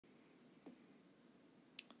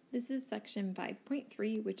This is section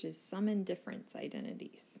 5.3, which is sum and difference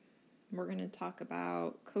identities. We're going to talk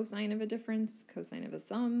about cosine of a difference, cosine of a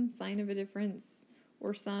sum, sine of a difference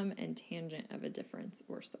or sum, and tangent of a difference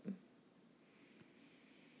or sum.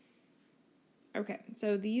 Okay,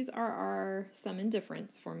 so these are our sum and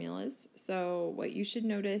difference formulas. So what you should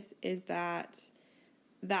notice is that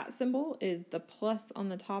symbol is the plus on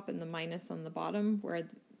the top and the minus on the bottom, where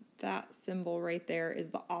that symbol right there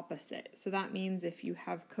is the opposite. So that means if you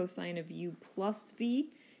have cosine of u plus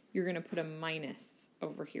v, you're going to put a minus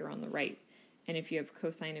over here on the right. And if you have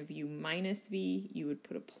cosine of u minus v, you would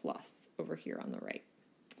put a plus over here on the right.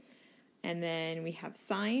 And then we have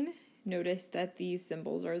sine. Notice that these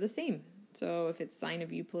symbols are the same. So if it's sine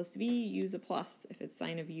of u plus v, use a plus. If it's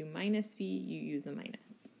sine of u minus v, you use a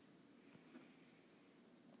minus.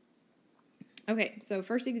 Okay, so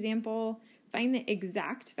first example, find the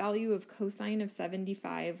exact value of cosine of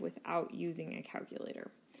 75 without using a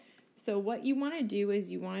calculator. So what you want to do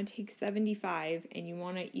is you want to take 75 and you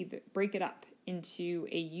want to either break it up into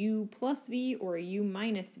a u plus v or a u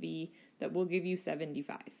minus v that will give you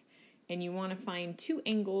 75. And you want to find two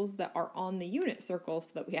angles that are on the unit circle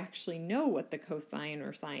so that we actually know what the cosine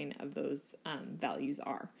or sine of those values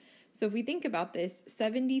are. So if we think about this,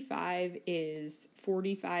 75 is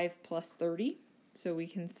 45 plus 30. So we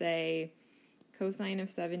can say cosine of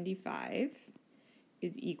 75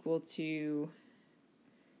 is equal to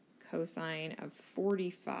cosine of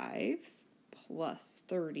 45 plus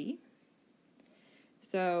 30.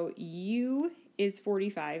 So u is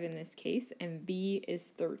 45 in this case, and v is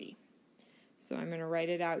 30. So I'm going to write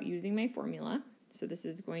it out using my formula. So this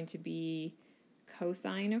is going to be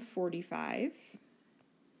cosine of 45,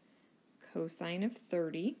 cosine of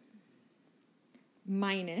 30,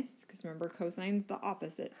 minus, because remember cosine's the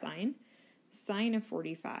opposite sign, sine of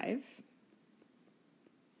 45,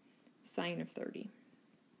 sine of 30.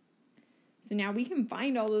 So now we can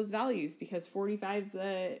find all those values because 45 is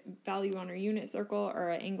the value on our unit circle, or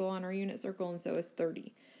an angle on our unit circle, and so is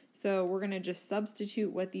 30. So we're going to just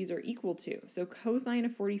substitute what these are equal to. So cosine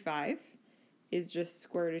of 45 is just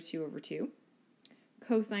square root of 2 over 2.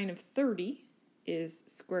 Cosine of 30 is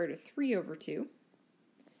square root of 3 over 2.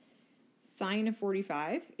 Sine of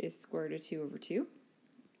 45 is square root of 2 over 2.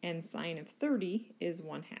 And sine of 30 is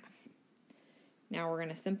 1/2. Now we're going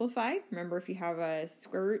to simplify. Remember, if you have a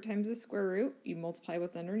square root times a square root, you multiply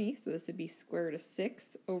what's underneath. So this would be square root of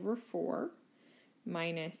 6 over 4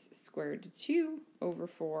 minus square root of 2 over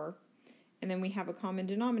 4. And then we have a common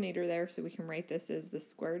denominator there, so we can write this as the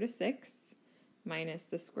square root of 6 minus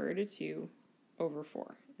the square root of 2 over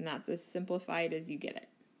 4. And that's as simplified as you get it.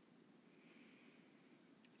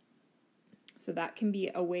 So that can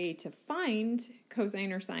be a way to find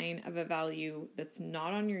cosine or sine of a value that's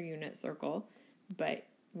not on your unit circle, but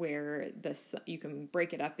where you can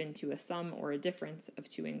break it up into a sum or a difference of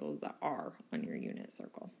two angles that are on your unit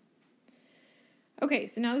circle. Okay,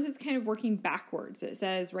 so now this is kind of working backwards. It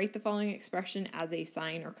says, write the following expression as a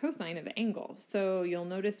sine or cosine of an angle. So you'll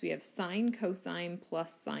notice we have sine cosine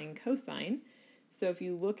plus sine cosine. So if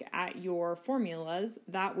you look at your formulas,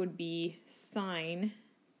 that would be sine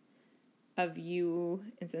of u,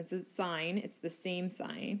 and since it's sine, it's the same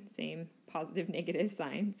sign, same positive negative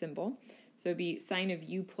sign symbol. So it'd be sine of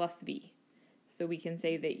u plus v. So we can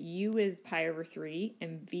say that u is pi over 3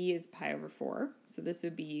 and v is pi over 4. So this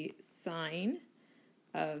would be sine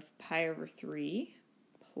of pi over 3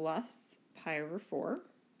 plus pi over 4.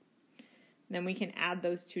 Then we can add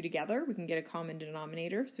those two together. We can get a common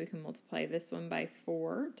denominator, so we can multiply this one by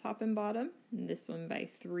 4, top and bottom, and this one by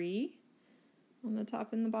 3 on the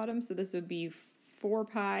top and the bottom. So this would be 4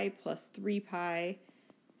 pi plus 3 pi,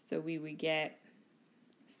 so we would get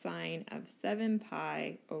sine of 7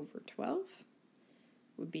 pi over 12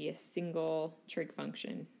 would be a single trig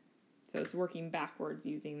function. So it's working backwards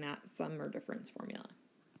using that sum or difference formula.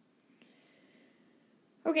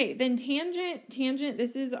 Okay, then tangent,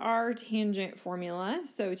 this is our tangent formula.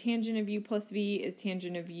 So tangent of u plus v is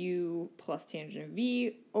tangent of u plus tangent of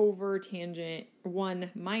v over tangent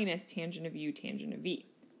 1 minus tangent of u tangent of v.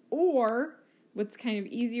 Or what's kind of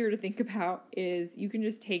easier to think about is you can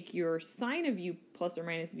just take your sine of u plus or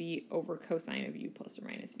minus v over cosine of u plus or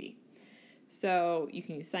minus v. So you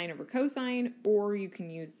can use sine over cosine, or you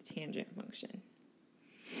can use the tangent function.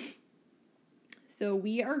 So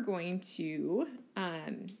we are going to,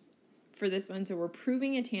 for this one, so we're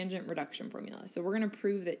proving a tangent reduction formula. So we're going to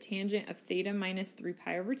prove that tangent of theta minus 3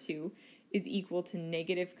 pi over 2 is equal to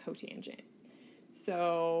negative cotangent.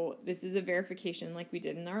 So this is a verification like we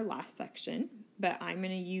did in our last section, but I'm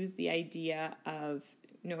going to use the idea of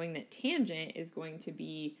knowing that tangent is going to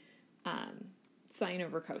be sine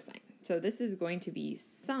over cosine. So this is going to be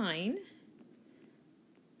sine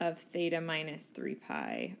of theta minus 3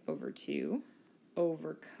 pi over 2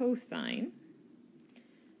 over cosine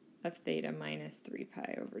of theta minus 3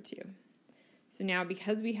 pi over 2. So now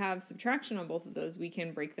because we have subtraction on both of those, we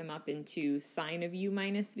can break them up into sine of u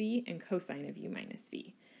minus v and cosine of u minus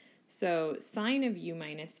v. So sine of u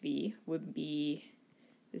minus v would be,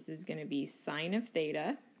 this is going to be sine of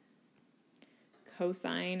theta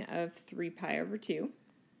cosine of 3 pi over 2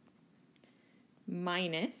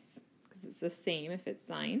 minus, because it's the same if it's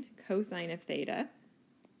sine, cosine of theta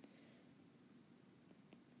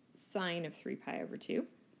sine of 3 pi over 2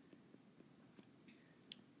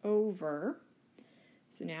 over,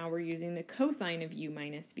 so now we're using the cosine of u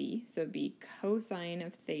minus v, so it'd be cosine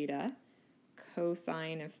of theta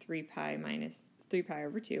cosine of 3 pi minus 3 pi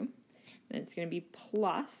over 2. Then it's going to be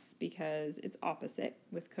plus, because it's opposite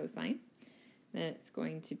with cosine. Then it's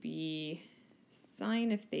going to be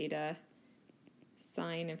sine of theta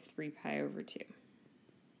sine of 3 pi over 2.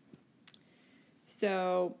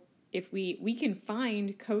 So if we can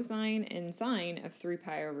find cosine and sine of 3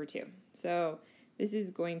 pi over 2. So this is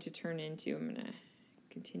going to turn into, I'm going to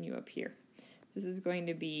continue up here. This is going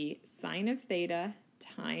to be sine of theta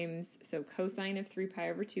times, so cosine of 3 pi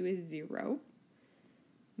over 2 is 0,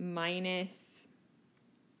 minus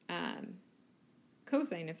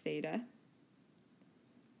cosine of theta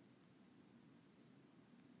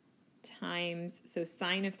times, so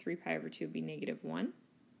sine of 3 pi over 2 would be negative 1,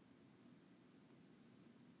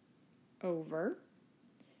 over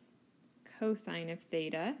cosine of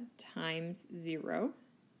theta times 0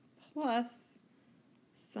 plus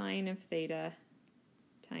sine of theta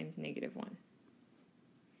times negative 1.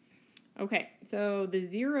 Okay, so the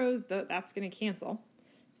zeros, that's going to cancel.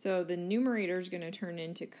 So the numerator is going to turn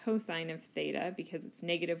into cosine of theta because it's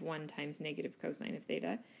negative 1 times negative cosine of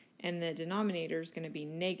theta. And the denominator is going to be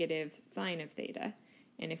negative sine of theta.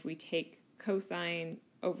 And if we take cosine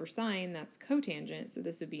over sine, that's cotangent. So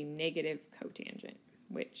this would be negative cotangent,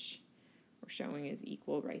 which we're showing is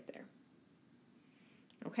equal right there.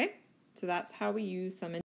 Okay, so that's how we use sum and